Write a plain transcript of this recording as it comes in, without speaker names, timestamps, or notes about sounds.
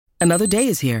Another day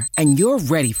is here, and you're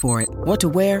ready for it. What to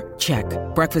wear? Check.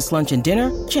 Breakfast, lunch, and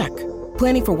dinner? Check.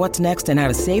 Planning for what's next and how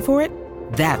to save for it?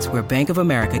 That's where Bank of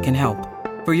America can help.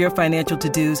 For your financial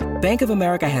to-dos, Bank of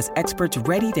America has experts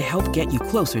ready to help get you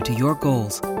closer to your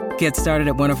goals. Get started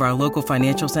at one of our local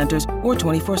financial centers or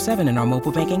 24/7 in our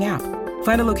mobile banking app.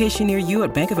 Find a location near you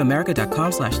at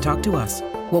bankofamerica.com/talktous.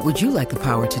 What would you like the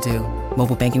power to do?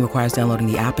 Mobile banking requires downloading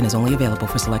the app and is only available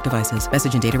for select devices.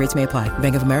 Message and data rates may apply.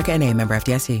 Bank of America N.A., member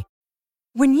FDIC.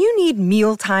 When you need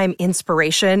mealtime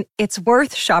inspiration, it's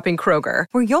worth shopping Kroger,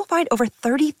 where you'll find over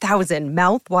 30,000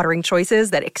 mouth-watering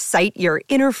choices that excite your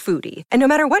inner foodie. And no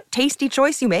matter what tasty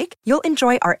choice you make, you'll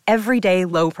enjoy our everyday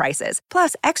low prices,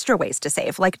 plus extra ways to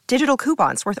save, like digital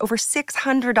coupons worth over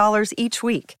 $600 each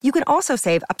week. You can also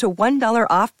save up to $1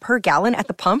 off per gallon at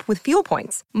the pump with fuel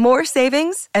points. More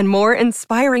savings and more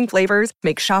inspiring flavors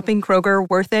make shopping Kroger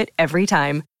worth it every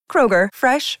time. Kroger,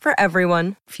 fresh for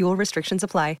everyone. Fuel restrictions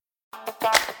apply.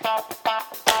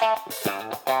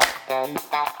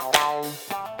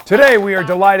 Today, we are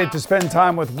delighted to spend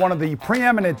time with one of the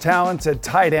preeminent talents at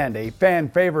tight end, a fan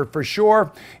favorite for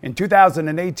sure. In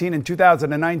 2018 and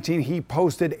 2019, he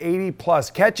posted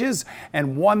 80-plus catches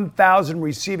and 1,000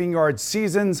 receiving yard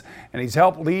seasons, and he's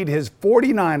helped lead his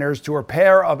 49ers to a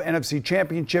pair of NFC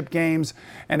Championship games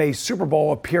and a Super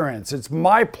Bowl appearance. It's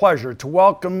my pleasure to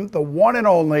welcome the one and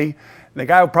only, the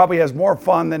guy who probably has more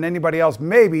fun than anybody else,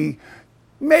 maybe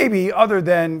other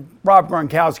than Rob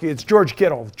Gronkowski. It's George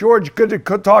Kittle. George, good to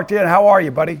talk to you, and how are you,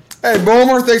 buddy? Hey,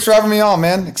 Boomer, thanks for having me on,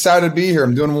 man. Excited to be here.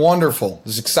 I'm doing wonderful.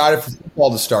 Just excited for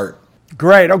football to start.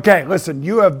 Great. Okay, listen,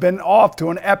 you have been off to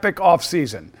an epic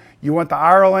offseason. You went to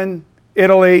Ireland,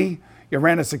 Italy. You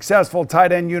ran a successful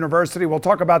tight end university. We'll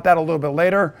talk about that a little bit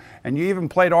later. And you even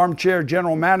played armchair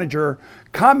general manager,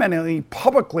 commenting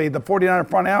publicly the 49er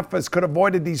front office could have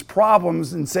avoided these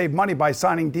problems and saved money by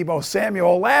signing Deebo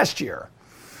Samuel last year.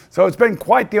 So it's been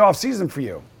quite the offseason for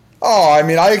you. Oh, I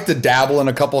mean, I like to dabble in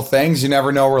a couple things. You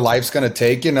never know where life's going to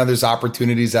take you. Now there's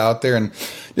opportunities out there and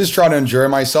just trying to enjoy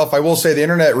myself. I will say the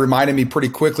internet reminded me pretty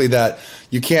quickly that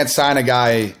you can't sign a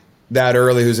guy that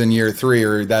early who's in year 3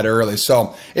 or that early.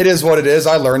 So it is what it is.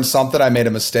 I learned something. I made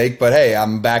a mistake, but hey,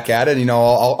 I'm back at it. You know,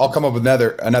 I'll come up with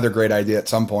another great idea at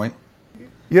some point.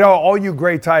 You know, all you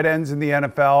great tight ends in the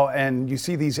NFL, and you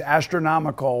see these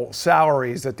astronomical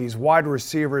salaries that these wide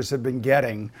receivers have been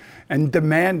getting and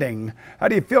demanding. How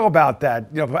do you feel about that,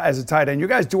 you know, as a tight end? You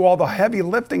guys do all the heavy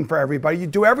lifting for everybody. You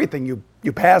do everything. You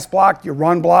pass block, you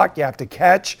run block, you have to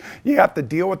catch, you have to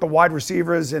deal with the wide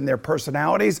receivers and their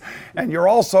personalities, and you're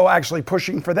also actually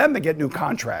pushing for them to get new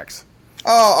contracts.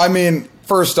 Oh, I mean,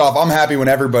 first off, I'm happy when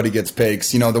everybody gets paid.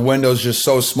 'Cause, you know, the window's just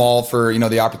so small for, you know,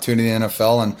 the opportunity in the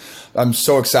NFL. And I'm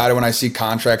so excited when I see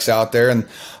contracts out there. And,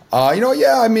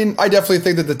 I mean, I definitely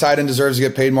think that the tight end deserves to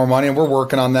get paid more money. And we're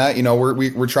working on that. You know,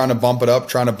 we're trying to bump it up.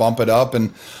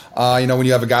 And, when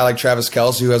you have a guy like Travis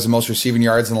Kelce who has the most receiving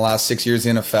yards in the last 6 years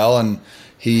in the NFL, and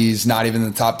he's not even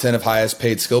in the top 10 of highest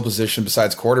paid skill position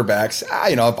besides quarterbacks.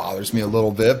 It bothers me a little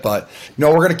bit, but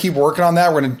we're going to keep working on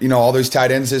that. We're going to, all those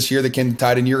tight ends this year, the King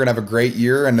tight end, you're going to have a great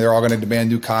year, and they're all going to demand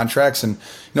new contracts. And,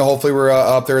 hopefully we're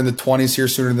up there in the 20s here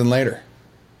sooner than later.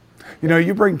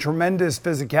 You bring tremendous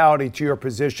physicality to your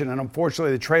position, and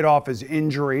unfortunately the trade-off is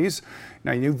injuries.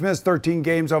 Now, you've missed 13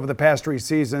 games over the past 3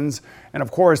 seasons, and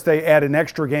of course they add an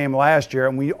extra game last year,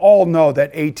 and we all know that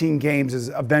 18 games is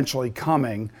eventually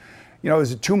coming.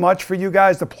 Is it too much for you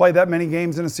guys to play that many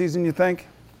games in a season, you think?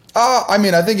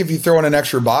 I think if you throw in an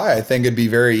extra bye, I think it'd be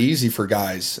very easy for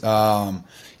guys.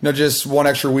 Just one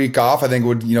extra week off, I think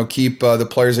would, keep the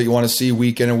players that you want to see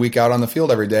week in and week out on the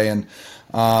field every day. And,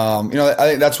 I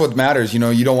think that's what matters. You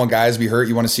don't want guys to be hurt.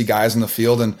 You want to see guys in the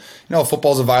field. And,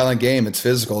 football's a violent game. It's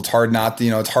physical. It's hard not to,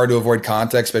 it's hard to avoid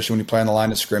contact, especially when you play on the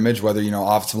line of scrimmage, whether,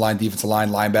 offensive line, defensive line,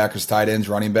 linebackers, tight ends,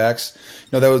 running backs.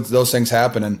 Those things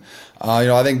happen. And,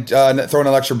 I think throwing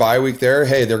an extra bye week there,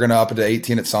 hey, they're going to up it to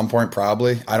 18 at some point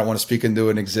probably. I don't want to speak into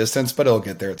an existence, but it'll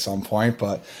get there at some point.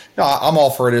 But I'm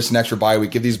all for it. It's an extra bye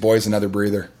week. Give these boys another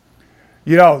breather.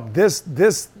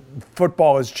 This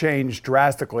football has changed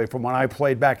drastically from when I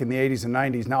played back in the 80s and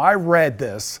 90s. Now, I read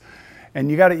this,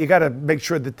 and you got to make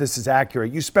sure that this is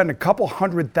accurate. You spend a couple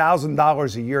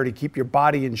 $100,000 a year to keep your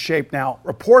body in shape. Now,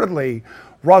 reportedly,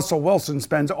 Russell Wilson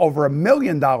spends over $1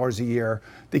 million a year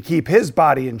to keep his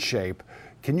body in shape.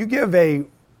 Can you give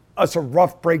us a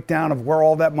rough breakdown of where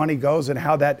all that money goes and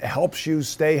how that helps you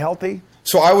stay healthy?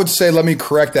 So I would say, let me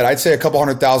correct that. I'd say a couple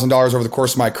 $100,000 over the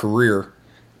course of my career.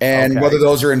 And whether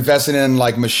those are invested in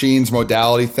like machines,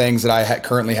 modality things that I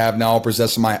currently have now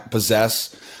possess,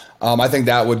 I think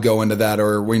that would go into that,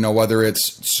 or whether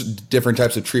it's different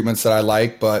types of treatments that I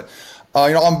like. But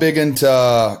I'm big into,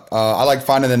 I like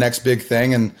finding the next big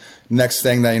thing and next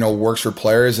thing that, works for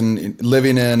players. And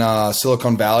living in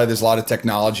Silicon Valley, there's a lot of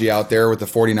technology out there with the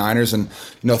 49ers. And,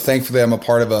 thankfully I'm a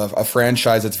part of a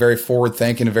franchise that's very forward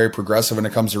thinking and very progressive when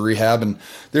it comes to rehab. And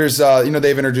there's,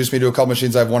 they've introduced me to a couple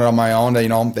machines I've wanted on my own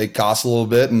that, they cost a little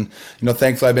bit. And,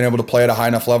 thankfully I've been able to play at a high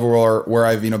enough level where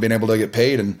I've, been able to get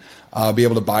paid and be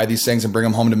able to buy these things and bring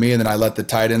them home to me. And then I let the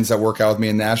tight ends that work out with me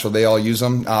in Nashville, they all use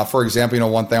them. For example,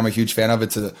 one thing I'm a huge fan of,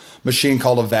 it's a machine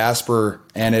called a Vasper,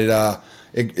 and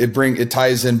it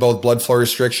ties in both blood flow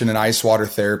restriction and ice water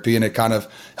therapy, and it kind of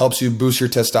helps you boost your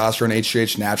testosterone,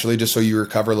 HGH naturally, just so you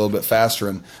recover a little bit faster.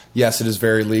 And yes, it is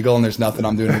very legal, and there's nothing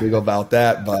I'm doing illegal about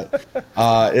that. But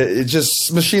it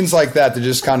just machines like that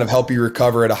just kind of help you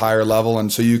recover at a higher level,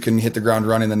 and so you can hit the ground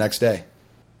running the next day.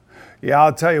 Yeah,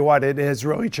 I'll tell you what, it has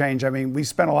really changed. I mean, we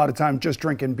spent a lot of time just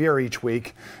drinking beer each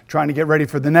week, trying to get ready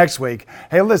for the next week.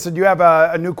 Hey, listen, you have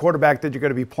a new quarterback that you're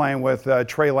going to be playing with,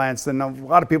 Trey Lance, and a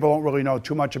lot of people don't really know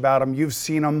too much about him. You've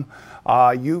seen him.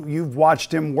 You've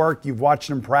watched him work. You've watched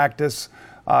him practice.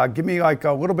 Give me like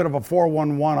a little bit of a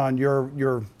 411 on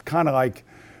your kind of like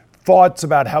thoughts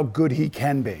about how good he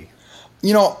can be.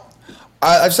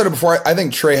 I've said it before. I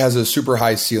think Trey has a super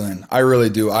high ceiling. I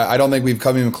really do. I don't think we've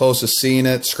come even close to seeing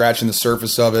it, scratching the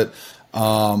surface of it.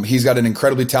 He's got an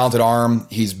incredibly talented arm.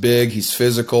 He's big. He's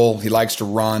physical. He likes to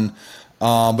run,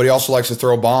 but he also likes to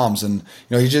throw bombs. And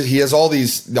he has all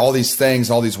these things,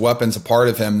 all these weapons a part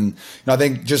of him. And I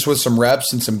think just with some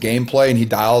reps and some gameplay, and he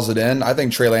dials it in, I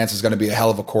think Trey Lance is going to be a hell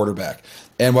of a quarterback.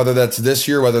 And whether that's this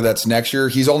year, whether that's next year,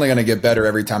 he's only going to get better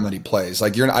every time that he plays.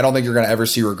 Like I don't think you're going to ever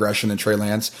see regression in Trey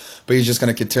Lance, but he's just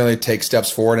going to continually take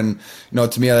steps forward. And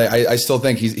to me, I still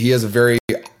think he has a very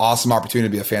awesome opportunity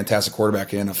to be a fantastic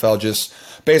quarterback in the NFL, just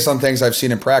based on things I've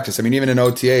seen in practice. I mean, even in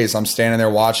OTAs, I'm standing there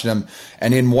watching him,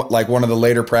 and in one of the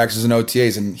later practices in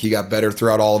OTAs, and he got better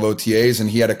throughout all of OTAs,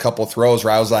 and he had a couple throws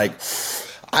where I was like,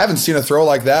 I haven't seen a throw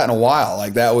like that in a while.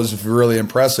 Like, that was really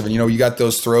impressive. And you got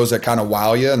those throws that kind of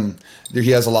wow you, and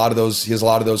he has a lot of those. He has a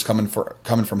lot of those coming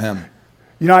from him.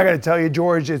 I got to tell you,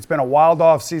 George, it's been a wild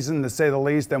off season to say the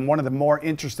least. And one of the more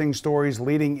interesting stories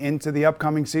leading into the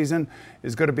upcoming season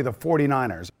is going to be the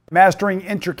 49ers. Mastering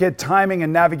intricate timing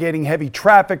and navigating heavy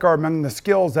traffic are among the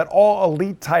skills that all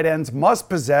elite tight ends must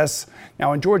possess.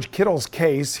 Now, in George Kittle's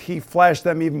case, he flashed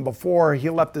them even before he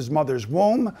left his mother's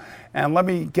womb. And let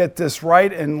me get this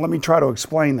right, and let me try to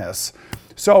explain this.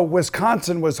 So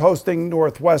Wisconsin was hosting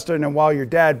Northwestern, and while your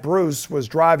dad, Bruce, was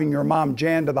driving your mom,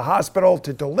 Jan, to the hospital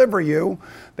to deliver you,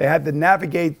 they had to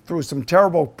navigate through some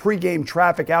terrible pregame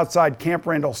traffic outside Camp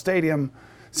Randall Stadium.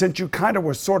 Since you kind of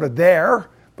were sort of there,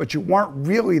 but you weren't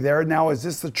really there. Now, is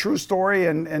this the true story?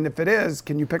 And if it is,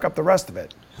 can you pick up the rest of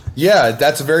it? Yeah,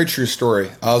 that's a very true story.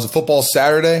 It was a football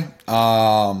Saturday.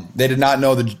 They did not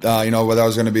know whether I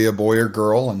was going to be a boy or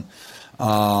girl, and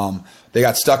they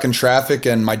got stuck in traffic,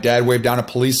 and my dad waved down a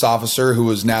police officer who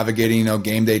was navigating,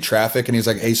 game day traffic, and he's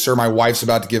like, "Hey, sir, my wife's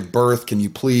about to give birth. Can you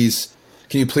please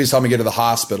help me get to the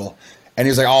hospital?" And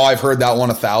he's like, "Oh, I've heard that one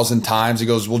 1,000 times." He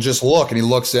goes, "Well, just look." And he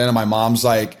looks in, and my mom's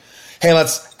like, "Hey,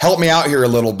 let's help me out here a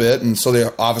little bit." And so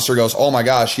the officer goes, "Oh my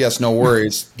gosh, yes, no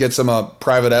worries." Gets him a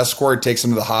private escort, takes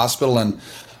him to the hospital, and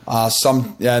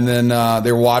then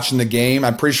they were watching the game.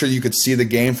 I'm pretty sure you could see the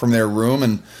game from their room,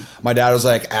 and my dad was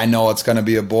like, "I know it's going to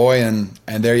be a boy," and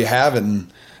there you have it.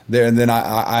 And then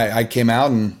I came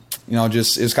out, and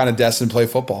just it was kind of destined to play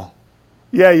football.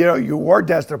 Yeah, you were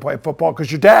destined to play football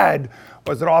because your dad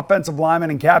was an offensive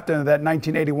lineman and captain of that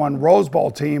 1981 Rose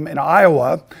Bowl team in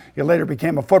Iowa. He later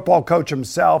became a football coach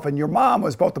himself, and your mom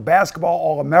was both a basketball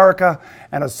All-America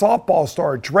and a softball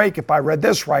star at Drake, if I read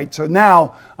this right. So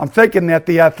now I'm thinking that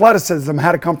the athleticism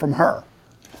had to come from her.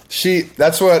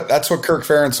 That's what Kirk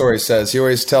Ferentz always says. He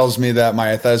always tells me that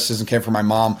my athleticism came from my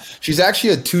mom. She's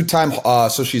actually a two-time,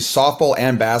 so she's softball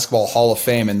and basketball Hall of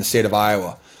Fame in the state of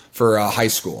Iowa for high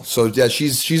school. So yeah,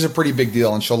 she's a pretty big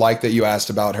deal, and she'll like that you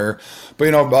asked about her.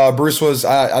 But Bruce was,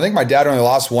 I think my dad only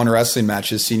lost one wrestling match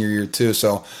his senior year too.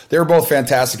 So they were both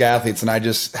fantastic athletes, and I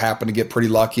just happened to get pretty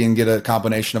lucky and get a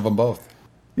combination of them both.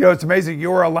 It's amazing.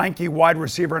 You were a lanky wide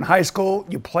receiver in high school.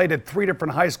 You played at 3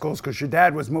 different high schools because your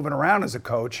dad was moving around as a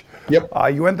coach. Yep.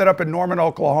 You ended up in Norman,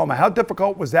 Oklahoma. How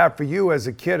difficult was that for you as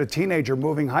a kid, a teenager,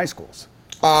 moving high schools?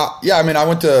 I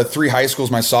went to 3 high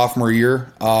schools my sophomore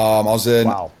year. I was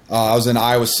in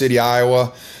Iowa City,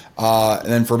 Iowa.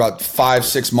 And then for about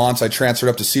 5-6 months, I transferred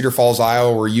up to Cedar Falls,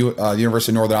 Iowa, where the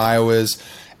University of Northern Iowa is.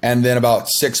 And then about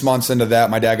 6 months into that,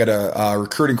 my dad got a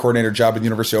recruiting coordinator job at the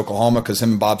University of Oklahoma because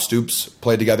him and Bob Stoops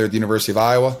played together at the University of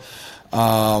Iowa.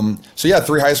 So yeah,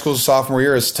 3 high schools sophomore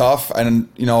year is tough. And,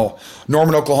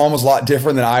 Norman, Oklahoma is a lot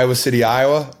different than Iowa City,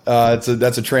 Iowa. That's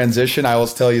a transition. I will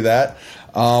tell you that.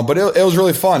 But it was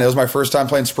really fun. It was my first time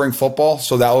playing spring football.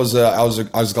 So that was, I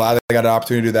was glad I got an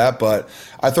opportunity to do that. But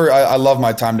I love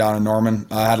my time down in Norman.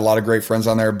 I had a lot of great friends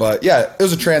on there, but yeah, it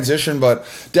was a transition, but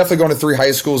definitely going to 3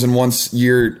 high schools in 1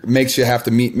 year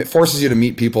forces you to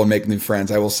meet people and make new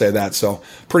friends. I will say that. So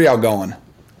pretty outgoing.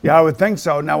 Yeah, I would think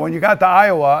so. Now, when you got to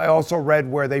Iowa, I also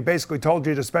read where they basically told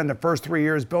you to spend the first 3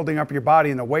 years building up your body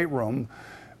in the weight room.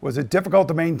 Was it difficult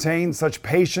to maintain such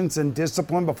patience and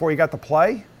discipline before you got to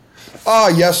play?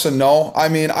 Yes and no. I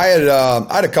mean, I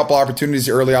had a couple opportunities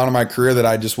early on in my career that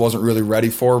I just wasn't really ready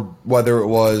for, whether it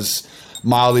was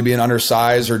mildly being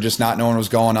undersized or just not knowing what was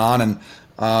going on. And,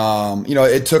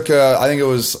 it took, I think it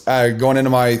was going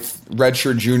into my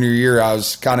redshirt junior year, I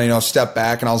was kind of, step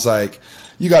back and I was like,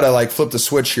 you got to flip the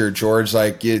switch here, George.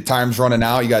 Time's running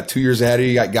out. You got 2 years ahead of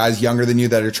you. You got guys younger than you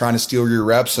that are trying to steal your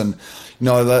reps. And,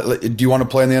 do you want to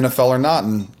play in the NFL or not?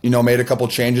 And, made a couple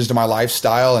changes to my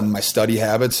lifestyle and my study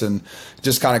habits and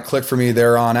just kind of clicked for me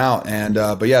there on out. And,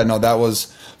 that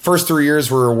was first 3 years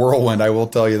were a whirlwind. I will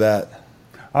tell you that.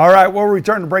 All right, we'll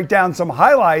return to break down some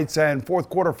highlights and fourth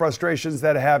quarter frustrations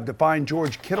that have defined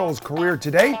George Kittle's career to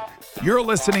date. You're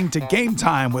listening to Game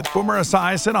Time with Boomer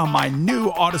Esiason on my new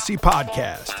Odyssey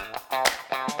podcast.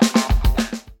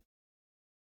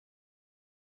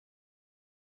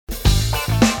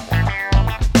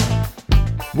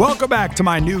 Welcome back to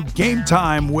my new Game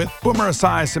Time with Boomer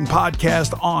Esiason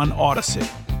podcast on Odyssey.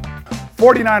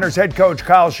 49ers head coach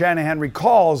Kyle Shanahan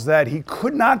recalls that he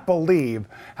could not believe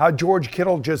how George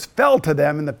Kittle just fell to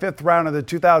them in the 5th round of the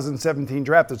 2017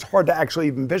 draft. It's hard to actually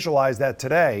even visualize that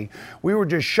today. We were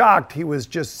just shocked he was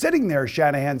just sitting there,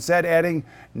 Shanahan said, adding,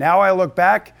 "Now I look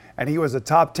back, and he was a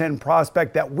top 10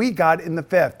 prospect that we got in the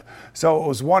 5th. So it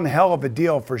was one hell of a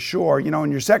deal for sure.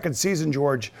 In your second season,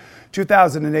 George,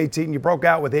 2018, you broke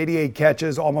out with 88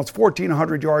 catches, almost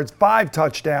 1,400 yards, 5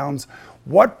 touchdowns.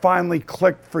 What finally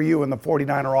clicked for you in the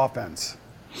 49er offense?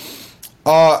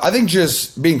 I think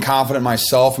just being confident in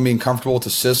myself and being comfortable with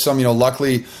the system.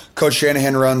 Luckily, Coach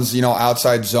Shanahan runs,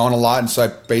 outside zone a lot, and so I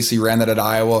basically ran that at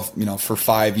Iowa, for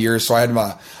 5 years. So I had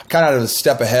kind of a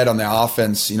step ahead on the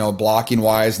offense, blocking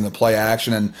wise and the play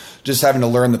action, and just having to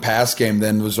learn the pass game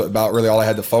then was about really all I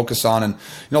had to focus on. And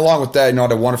along with that, I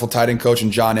had a wonderful tight end coach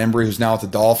in John Embry, who's now with the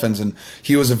Dolphins, and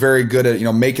he was very good at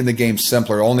making the game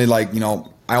simpler. I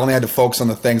only had to focus on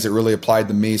the things that really applied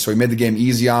to me, so he made the game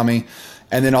easy on me.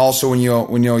 And then also when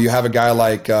you have a guy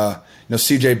like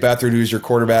C.J. Beathard, who's your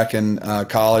quarterback in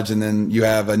college, and then you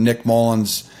have Nick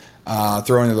Mullins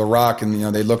throwing to the rock,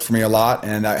 and they looked for me a lot,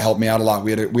 and that helped me out a lot.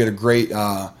 We had a great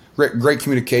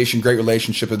communication, great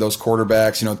relationship with those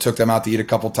quarterbacks. Took them out to eat a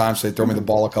couple times, so they throw me the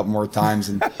ball a couple more times,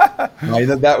 and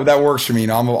that works for me.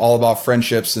 I'm all about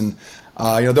friendships, and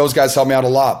those guys helped me out a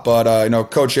lot. But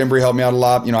Coach Embry helped me out a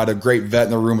lot. I had a great vet in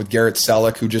the room with Garrett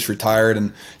Selleck, who just retired,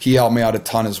 and he helped me out a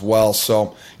ton as well.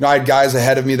 So I had guys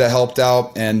ahead of me that helped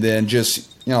out, and then just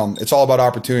it's all about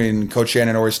opportunity. And Coach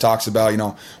Shannon always talks about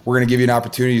we're going to give you an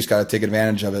opportunity, you just got to take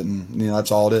advantage of it, and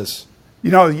that's all it is.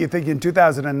 You think in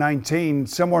 2019,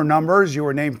 similar numbers. You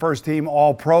were named first team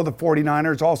All-Pro. The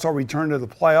 49ers also returned to the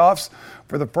playoffs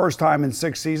for the first time in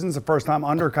 6 seasons, the first time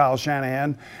under Kyle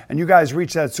Shanahan. And you guys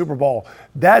reached that Super Bowl.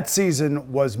 That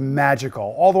season was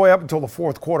magical, all the way up until the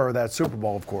fourth quarter of that Super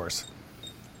Bowl, of course.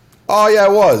 Oh, yeah,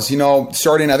 it was.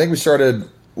 I think we started,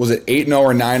 was it 8-0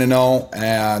 or 9-0?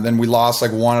 And then we lost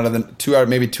like two out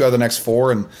of the next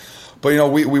 4.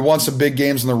 But we won some big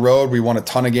games on the road. We won a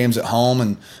ton of games at home,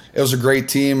 and it was a great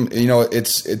team.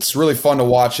 It's really fun to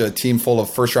watch a team full of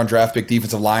first-round draft pick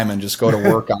defensive linemen just go to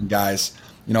work on guys.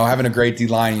 Having a great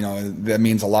D-line, that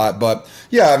means a lot. But,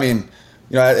 yeah,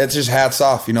 it's just hats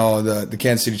off. The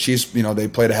Kansas City Chiefs, they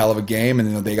played a hell of a game,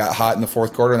 and they got hot in the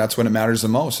fourth quarter, and that's when it matters the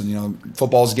most. And,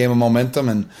 football's a game of momentum,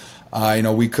 and,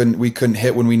 we couldn't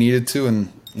hit when we needed to.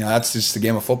 And, that's just the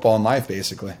game of football in life,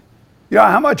 basically.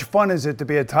 How much fun is it to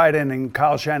be a tight end in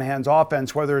Kyle Shanahan's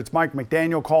offense, whether it's Mike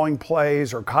McDaniel calling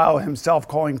plays or Kyle himself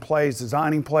calling plays,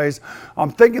 designing plays? I'm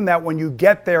thinking that when you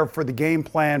get there for the game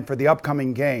plan for the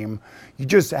upcoming game, you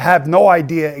just have no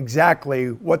idea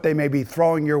exactly what they may be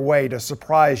throwing your way to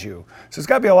surprise you. So it's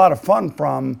got to be a lot of fun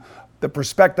from the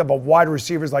perspective of wide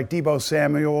receivers like Deebo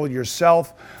Samuel,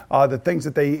 yourself, the things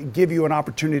that they give you an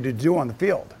opportunity to do on the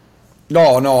field.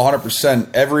 No,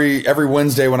 100%. Every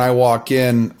Wednesday when I walk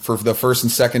in for the first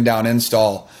and second down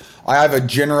install, I have a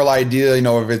general idea,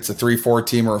 if it's a 3-4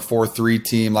 team or a 4-3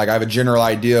 team. Like I have a general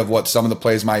idea of what some of the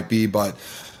plays might be, but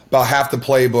about half the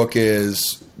playbook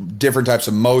is different types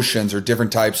of motions or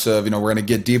different types of, we're going to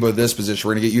get Debo to this position.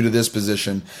 We're going to get you to this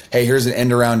position. Hey, here's an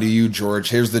end around to you, George.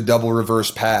 Here's the double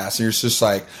reverse pass. And you're just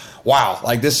like, wow,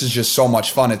 like this is just so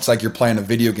much fun. It's like you're playing a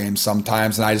video game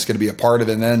sometimes, and I just get to be a part of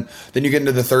it. And then you get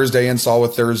into the Thursday install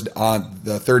with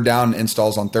the third down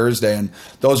installs on Thursday, and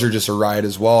those are just a riot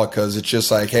as well, because it's just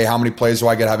like, hey, how many plays do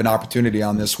I get to have an opportunity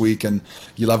on this week? And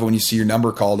you love it when you see your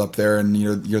number called up there and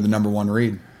you're the number one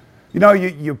read.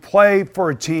 You play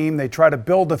for a team, they try to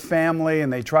build a family,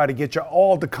 and they try to get you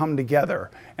all to come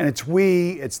together. And it's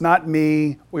we, it's not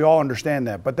me. We all understand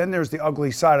that. But then there's the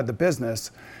ugly side of the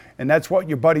business, and that's what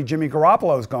your buddy Jimmy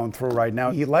Garoppolo is going through right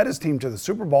now. He led his team to the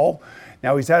Super Bowl.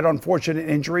 Now he's had unfortunate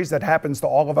injuries. That happens to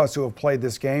all of us who have played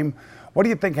this game. What do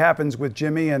you think happens with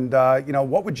Jimmy, and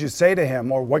what would you say to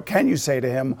him, or what can you say to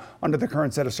him under the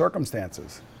current set of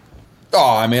circumstances?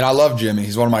 Oh, I mean, I love Jimmy.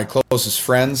 He's one of my closest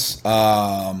friends. He's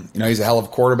a hell of a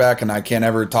quarterback, and I can't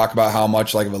ever talk about how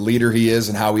much like of a leader he is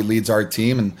and how he leads our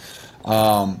team. And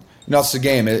it's the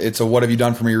game. It's a what have you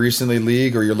done for me recently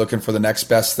league, or you're looking for the next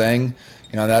best thing.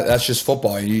 That's just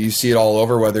football. You see it all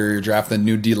over, whether you're drafting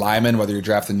new D linemen, whether you're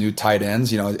drafting new tight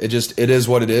ends. It is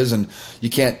what it is, and you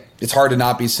can't. It's hard to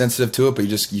not be sensitive to it, but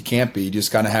you can't be. You just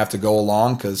kind of have to go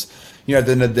along, because at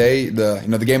the end of the day,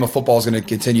 the game of football is going to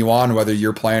continue on whether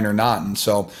you're playing or not. And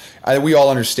so we all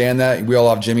understand that. We all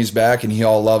have Jimmy's back, and he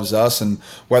all loves us. And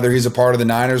whether he's a part of the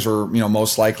Niners or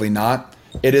most likely not,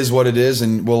 it is what it is.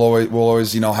 And we'll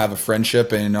always have a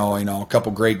friendship and a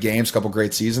couple great games, a couple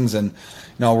great seasons. And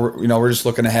we're just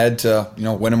looking ahead to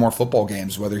winning more football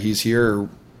games, whether he's here or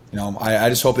I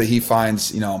just hope that he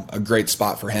finds a great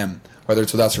spot for him, whether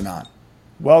it's with us or not.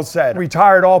 Well said.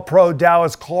 Retired All-Pro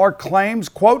Dallas Clark claims,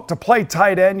 quote, to play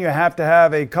tight end, you have to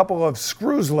have a couple of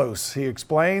screws loose. He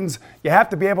explains, you have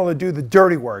to be able to do the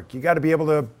dirty work. You got to be able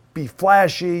to be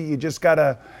flashy. You just got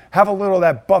to have a little of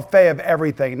that buffet of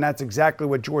everything. And that's exactly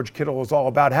what George Kittle is all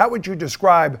about. How would you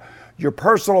describe your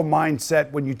personal mindset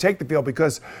when you take the field?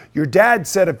 Because your dad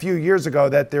said a few years ago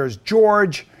that there's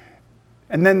George,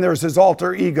 and then there's his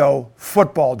alter ego,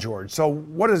 Football George. So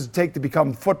what does it take to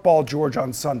become Football George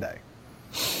on Sunday?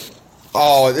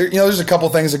 Oh, there's a couple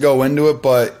things that go into it,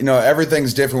 but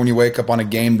everything's different when you wake up on a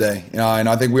game day. And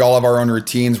I think we all have our own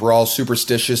routines. We're all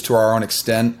superstitious to our own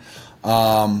extent.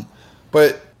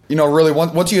 But really,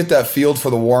 once you hit that field for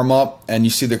the warm up and you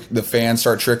see the fans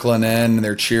start trickling in and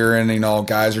they're cheering,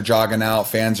 guys are jogging out,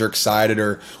 fans are excited,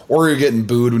 or you're getting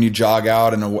booed when you jog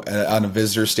out on a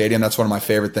visitor stadium. That's one of my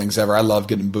favorite things ever. I love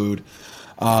getting booed.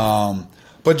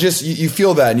 But just you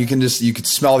feel that, and you can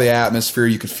smell the atmosphere,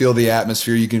 you can feel the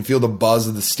atmosphere, you can feel the buzz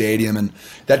of the stadium, and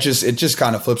it just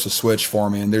kind of flips a switch for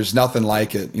me. And there's nothing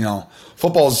like it.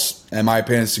 Football's, in my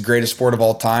opinion, it's the greatest sport of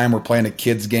all time. We're playing a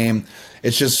kids game.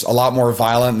 It's just a lot more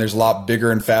violent, and there's a lot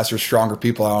bigger and faster, stronger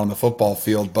people out on the football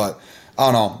field. But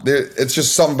I don't know, it's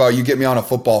just something about you get me on a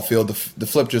football field, the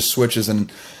flip just switches.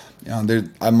 And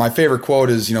my favorite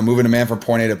quote is, moving a man from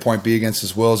point A to point B against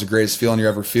his will is the greatest feeling you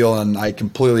ever feel, and I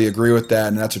completely agree with that,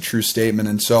 and that's a true statement.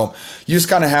 And so you just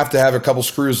kind of have to have a couple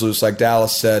screws loose, like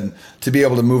Dallas said, to be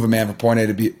able to move a man from point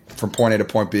A to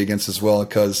point B against his will,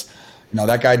 because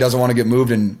that guy doesn't want to get moved,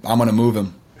 and I'm going to move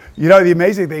him. The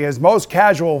amazing thing is most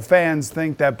casual fans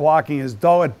think that blocking is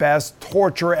dull at best,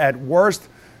 torture at worst.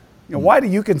 Why do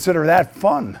you consider that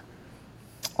fun?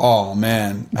 Oh,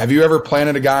 man. Have you ever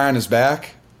planted a guy on his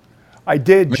back? I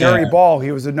did. Jerry Ball.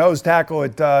 He was a nose tackle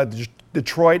at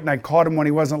Detroit, and I caught him when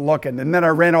he wasn't looking, and then I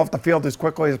ran off the field as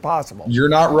quickly as possible. You're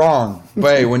not wrong.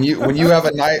 But hey, when you have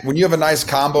a nice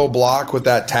combo block with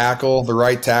that tackle, the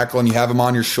right tackle, and you have him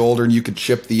on your shoulder, and you can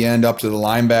chip the end up to the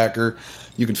linebacker,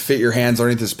 you can fit your hands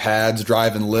underneath his pads,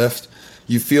 drive and lift.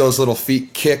 You feel his little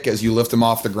feet kick as you lift him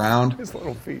off the ground. His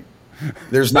little feet.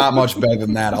 There's not much better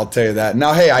than that, I'll tell you that.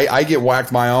 Now, hey, I get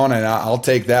whacked my own, and I'll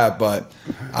take that, but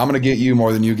I'm going to get you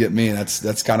more than you get me.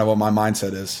 That's kind of what my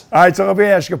mindset is. All right, so let me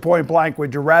ask you point blank.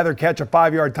 Would you rather catch a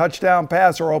 5-yard touchdown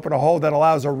pass or open a hole that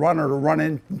allows a runner to run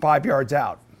in 5 yards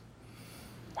out?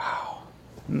 Wow.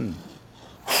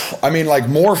 I mean, like,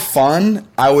 more fun,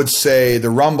 I would say the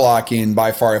run blocking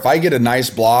by far. If I get a nice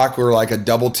block or like a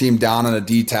double team down on a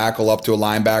D tackle up to a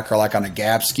linebacker, like on a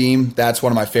gap scheme, that's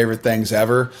one of my favorite things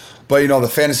ever. But, the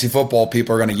fantasy football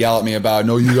people are going to yell at me about,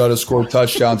 no, you got to score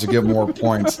touchdowns to get more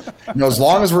points. As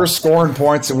long as we're scoring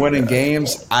points and winning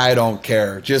games, I don't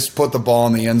care. Just put the ball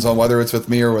in the end zone, whether it's with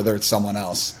me or whether it's someone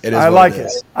else. It is I like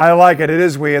it. I like it. It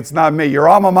is we. It's not me. Your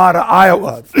alma mater,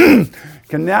 Iowa,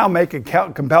 can now make a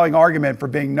compelling argument for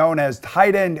being known as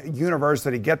Tight End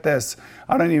University. Get this.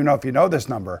 I don't even know if you know this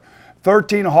number.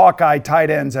 13 Hawkeye tight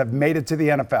ends have made it to the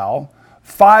NFL.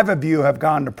 5 of you have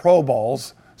gone to Pro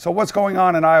Bowls. So what's going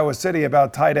on in Iowa City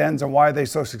about tight ends and why are they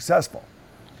so successful?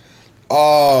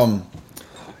 I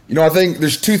think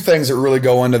there's two things that really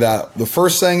go into that. The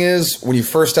first thing is when you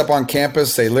first step on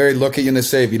campus, they literally look at you and they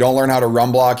say, if you don't learn how to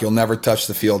run block, you'll never touch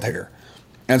the field here.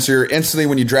 And so you're instantly,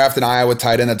 when you draft an Iowa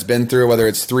tight end that's been through, whether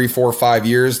it's 3, 4, 5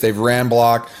 years, they've ran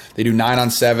block, they do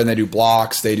 9-on-7, they do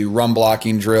blocks, they do run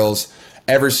blocking drills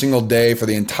every single day for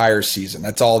the entire season.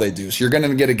 That's all they do. So you're going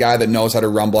to get a guy that knows how to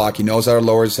run block. He knows how to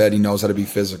lower his head. He knows how to be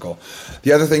physical.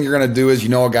 The other thing you're going to do is a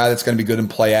guy that's going to be good in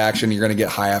play action. You're going to get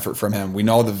high effort from him. We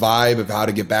know the vibe of how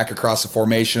to get back across the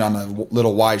formation on a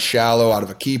little wide shallow out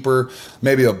of a keeper,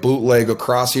 maybe a bootleg, a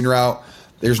crossing route.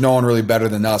 There's no one really better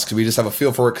than us because we just have a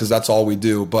feel for it because that's all we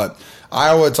do. But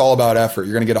Iowa, it's all about effort.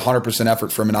 You're going to get 100%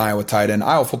 effort from an Iowa tight end,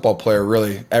 Iowa football player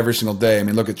really every single day. I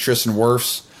mean, look at Tristan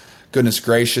Wirfs. Goodness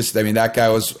gracious. I mean, that guy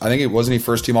wasn't he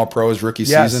first team All-Pro his rookie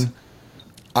season?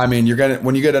 I mean,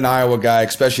 when you get an Iowa guy,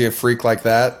 especially a freak like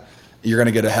that, you're going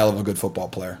to get a hell of a good football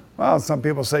player. Well, some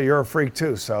people say you're a freak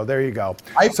too, so there you go.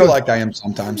 I feel like I am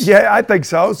sometimes. Yeah, I think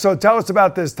so. So tell us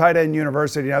about this Tight End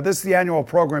University. Now, this is the annual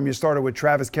program you started with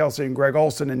Travis Kelce and Greg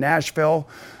Olsen in Nashville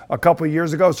a couple of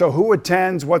years ago. So who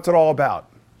attends? What's it all about?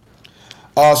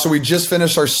 So we just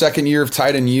finished our second year of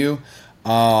Tight End U.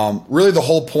 Really the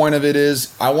whole point of it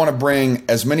is I want to bring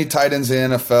as many tight ends in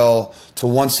the NFL to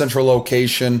one central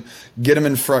location, get them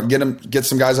in front, get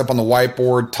some guys up on the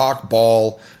whiteboard, talk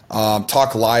ball,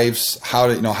 talk lives, how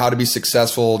to be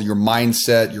successful, your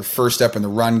mindset, your first step in the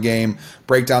run game,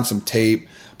 break down some tape.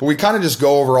 But we kind of just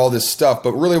go over all this stuff.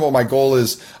 But really what my goal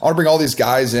is, I want to bring all these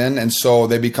guys in and so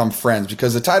they become friends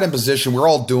because the tight end position, we're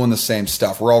all doing the same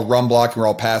stuff. We're all run blocking, we're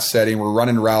all pass setting, we're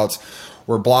running routes.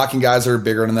 We're blocking guys that are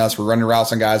bigger than us. We're running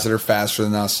routes on guys that are faster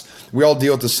than us. We all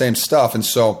deal with the same stuff. And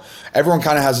so everyone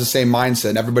kind of has the same mindset.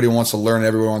 And everybody wants to learn.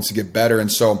 Everyone wants to get better.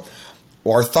 And so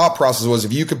our thought process was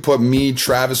if you could put me,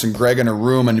 Travis, and Greg in a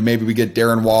room and maybe we get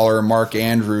Darren Waller, Mark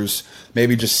Andrews,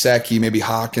 maybe Gesicki, maybe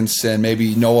Hawkinson,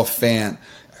 maybe Noah Fant,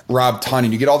 Rob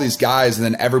Tunney. You get all these guys and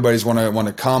then everybody's want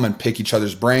to come and pick each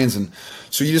other's brains. And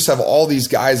so you just have all these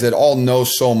guys that all know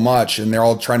so much and they're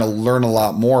all trying to learn a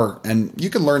lot more. And you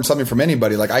can learn something from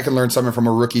anybody. Like I can learn something from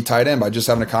a rookie tight end by just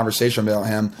having a conversation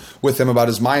with him about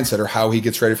his mindset or how he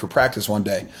gets ready for practice one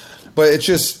day. But it's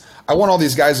just, I want all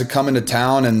these guys to come into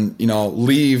town and,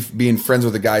 leave being friends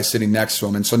with the guy sitting next to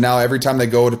him. And so now every time they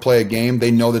go to play a game,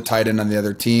 they know the tight end on the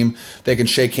other team. They can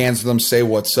shake hands with them, say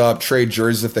what's up, trade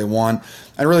jerseys if they want,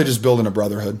 and really just building a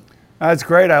brotherhood. That's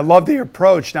great. I love the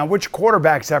approach. Now, which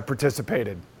quarterbacks have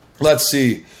participated? Let's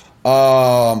see.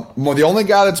 Well, the only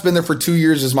guy that's been there for 2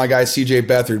 years is my guy CJ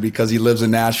Beathard because he lives in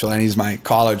Nashville and he's my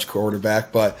college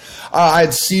quarterback. But I had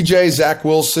CJ, Zach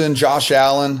Wilson, Josh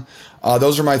Allen.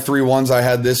 Those are my 3 ones I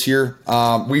had this year.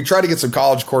 We tried to get some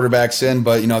college quarterbacks in,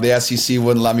 but the SEC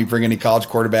wouldn't let me bring any college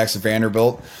quarterbacks to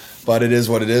Vanderbilt. But it is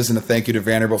what it is, and a thank you to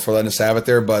Vanderbilt for letting us have it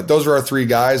there. But those are our 3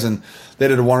 guys, and they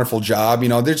did a wonderful job.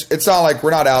 It's not like we're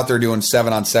not out there doing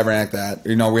 7-on-7 like that.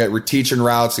 We're teaching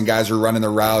routes, and guys are running the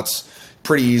routes.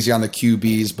 Pretty easy on the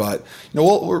QBs, but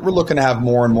we're looking to have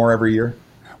more and more every year.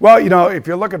 Well, if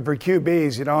you're looking for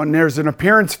QBs, and there's an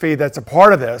appearance fee that's a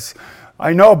part of this.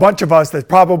 I know a bunch of us that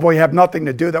probably have nothing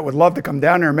to do that would love to come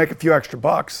down here and make a few extra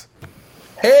bucks.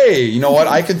 Hey, you know what?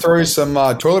 I can throw you some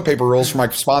toilet paper rolls for my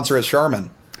sponsor at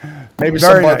Charmin. Maybe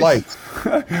Very some Bud nice.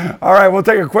 Light. All right, we'll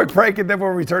take a quick break and then we'll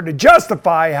return to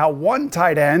justify how one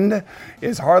tight end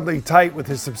is hardly tight with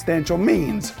his substantial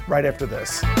means right after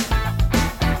this.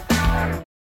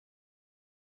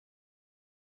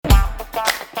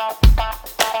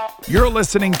 You're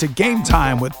listening to Game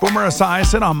Time with Boomer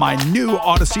Esiason on my new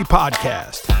Odyssey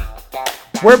podcast.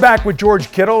 We're back with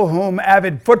George Kittle, whom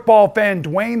avid football fan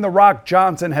Dwayne "The Rock"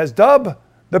 Johnson has dubbed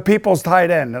the people's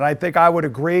tight end. And I think I would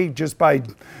agree just by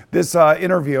this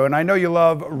interview. And I know you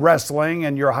love wrestling,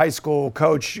 and your high school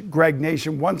coach, Greg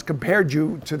Nation, once compared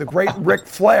you to the great Ric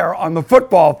Flair on the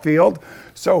football field.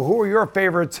 So who are your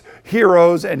favorites,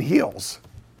 heroes and heels?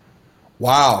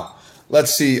 Wow.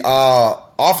 Let's see.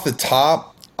 Off the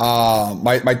top,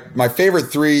 my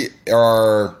favorite 3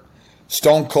 are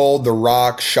Stone Cold, The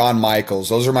Rock, Shawn Michaels.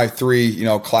 Those are my 3,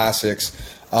 classics.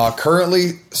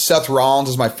 Currently, Seth Rollins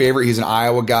is my favorite. He's an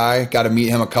Iowa guy. Got to meet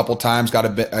him a couple times.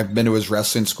 I've been to his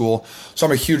wrestling school. So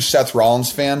I'm a huge Seth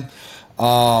Rollins fan.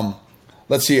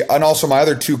 Let's see. And also my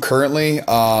other 2 currently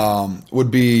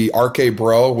would be RK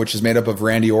Bro, which is made up of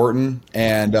Randy Orton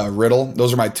and Riddle.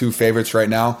 Those are my 2 favorites right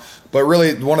now. But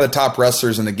really, one of the top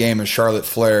wrestlers in the game is Charlotte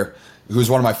Flair, who's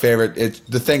one of my favorite.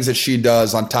 The things that she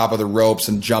does on top of the ropes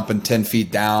and jumping 10 feet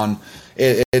down,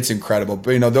 it's incredible.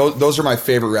 But, those are my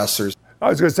favorite wrestlers. I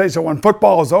was going to say, so when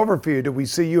football is over for you, do we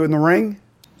see you in the ring?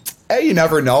 Hey, you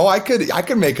never know. I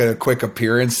could make a quick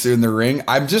appearance in the ring.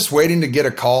 I'm just waiting to get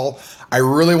a call. I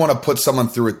really want to put someone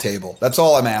through a table. That's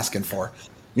all I'm asking for.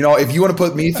 If you want to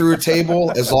put me through a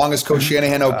table, as long as Coach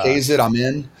Shanahan okays it, I'm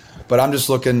in. But I'm just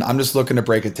looking to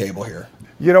break a table here.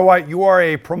 You know what? You are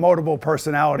a promotable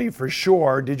personality for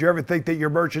sure. Did you ever think that your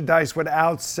merchandise would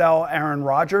outsell Aaron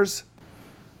Rodgers?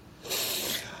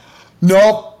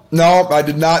 Nope, I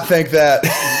did not think that.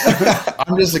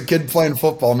 I'm just a kid playing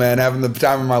football, man, having the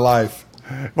time of my life.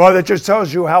 Well, that just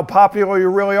tells you how popular you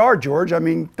really are, George. I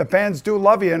mean, the fans do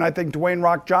love you, and I think Dwayne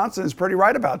Rock Johnson is pretty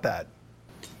right about that.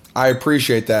 I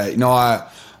appreciate that.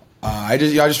 I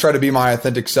just try to be my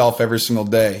authentic self every single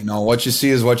day. What you see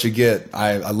is what you get.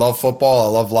 I love football. I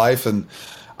love life, and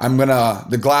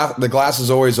the glass is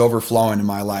always overflowing in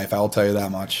my life. I'll tell you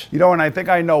that much. And I think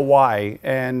I know why.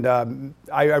 And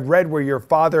I read where your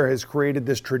father has created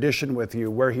this tradition with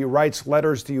you, where he writes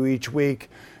letters to you each week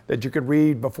that you could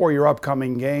read before your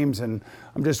upcoming games. And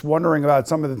I'm just wondering about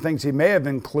some of the things he may have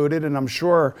included. And I'm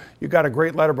sure you got a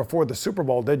great letter before the Super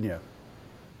Bowl, didn't you?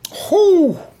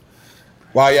 Whew.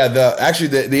 Wow, yeah. The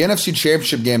NFC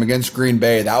Championship game against Green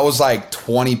Bay, that was like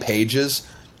 20 pages.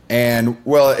 And,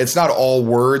 well, it's not all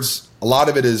words. A lot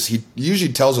of it is he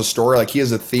usually tells a story. Like, he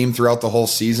has a theme throughout the whole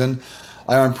season.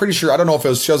 I'm pretty sure, I don't know if it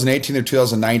was 2018 or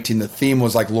 2019, the theme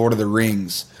was like Lord of the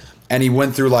Rings. And he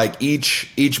went through like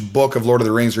each book of Lord of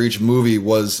the Rings, or each movie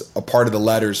was a part of the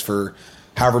letters for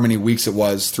however many weeks it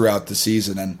was throughout the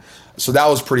season. And so that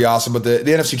was pretty awesome. But the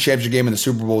NFC Championship game and the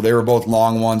Super Bowl, they were both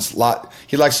long ones.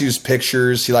 He likes to use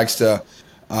pictures. He likes to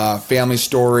family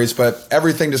stories. But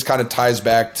everything just kind of ties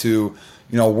back to,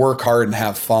 work hard and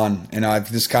have fun. And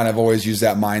I've just kind of always used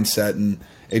that mindset, and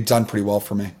it's done pretty well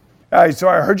for me. All right, so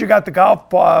I heard you got the golf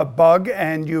bug,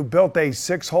 and you built a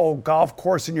 6-hole golf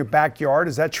course in your backyard.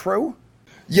 Is that true?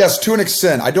 Yes, to an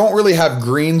extent. I don't really have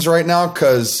greens right now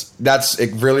because that's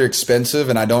really expensive,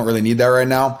 and I don't really need that right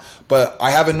now. But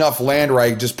I have enough land where I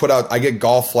get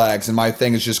golf flags, and my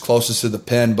thing is just closest to the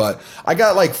pin. But I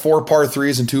got like 4 par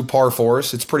 3s and 2 par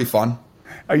 4s. It's pretty fun.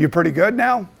 Are you pretty good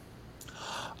now?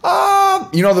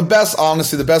 The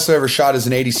best I ever shot is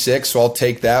an 86, so I'll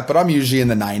take that. But I'm usually in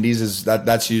the 90s.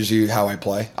 That's usually how I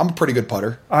play. I'm a pretty good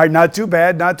putter. All right, not too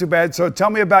bad. So tell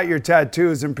me about your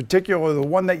tattoos, in particular the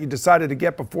one that you decided to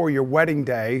get before your wedding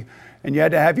day, and you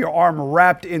had to have your arm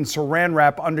wrapped in saran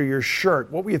wrap under your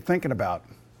shirt. What were you thinking about?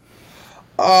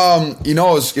 It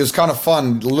was kind of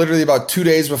fun. Literally about 2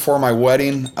 days before my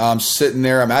wedding, I'm sitting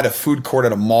there. I'm at a food court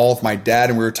at a mall with my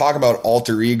dad, and we were talking about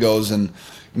alter egos and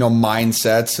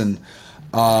mindsets. And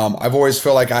I've always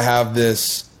felt like I have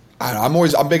this.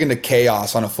 I'm big into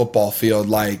chaos on a football field.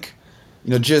 Like,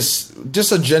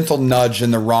 just a gentle nudge in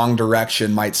the wrong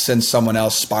direction might send someone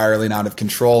else spiraling out of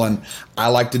control. And I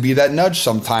like to be that nudge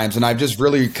sometimes. And I've just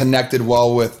really connected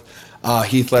well with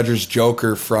Heath Ledger's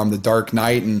Joker from The Dark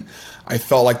Knight, and I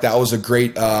felt like that was a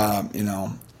great,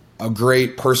 a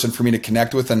great person for me to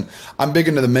connect with. And I'm big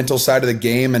into the mental side of the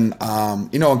game. And,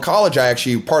 in college,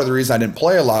 part of the reason I didn't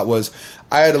play a lot was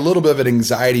I had a little bit of an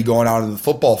anxiety going out on the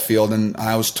football field. And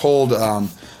I was told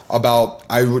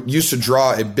I used to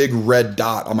draw a big red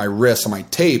dot on my wrist on my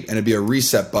tape, and it'd be a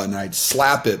reset button. I'd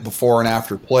slap it before and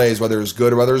after plays, whether it was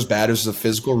good or whether it was bad. It was a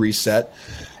physical reset.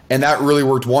 And that really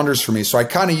worked wonders for me. So I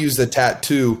kind of used the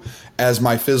tattoo as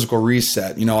my physical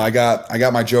reset. I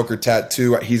got my Joker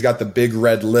tattoo. He's got the big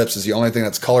red lips is the only thing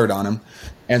that's colored on him.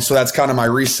 And so that's kind of my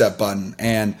reset button.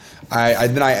 And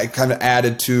I kind of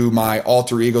added to my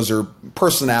alter egos, or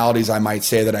personalities, I might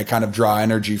say, that I kind of draw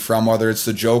energy from, whether it's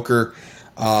the Joker,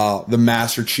 the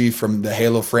Master Chief from the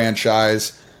Halo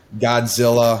franchise,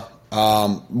 Godzilla.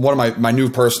 One of my new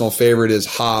personal favorite is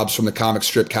Hobbs from the comic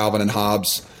strip Calvin and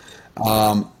Hobbes.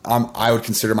 I would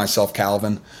consider myself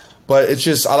Calvin, but it's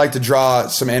just, I like to draw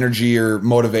some energy or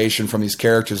motivation from these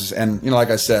characters. And, like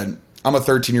I said, I'm a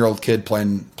 13-year-old kid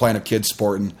playing a kid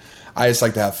sport, and I just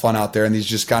like to have fun out there. And these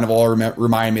just kind of all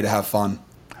remind me to have fun.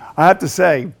 I have to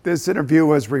say, this interview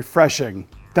was refreshing.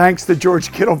 Thanks to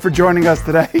George Kittle for joining us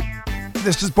today.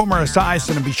 This is Boomer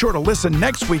Esiason, and be sure to listen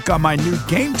next week on my new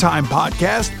Game Time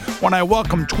podcast when I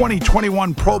welcome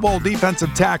 2021 Pro Bowl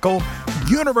defensive tackle,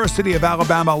 University of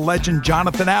Alabama legend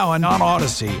Jonathan Allen on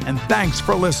Odyssey. And thanks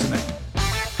for listening.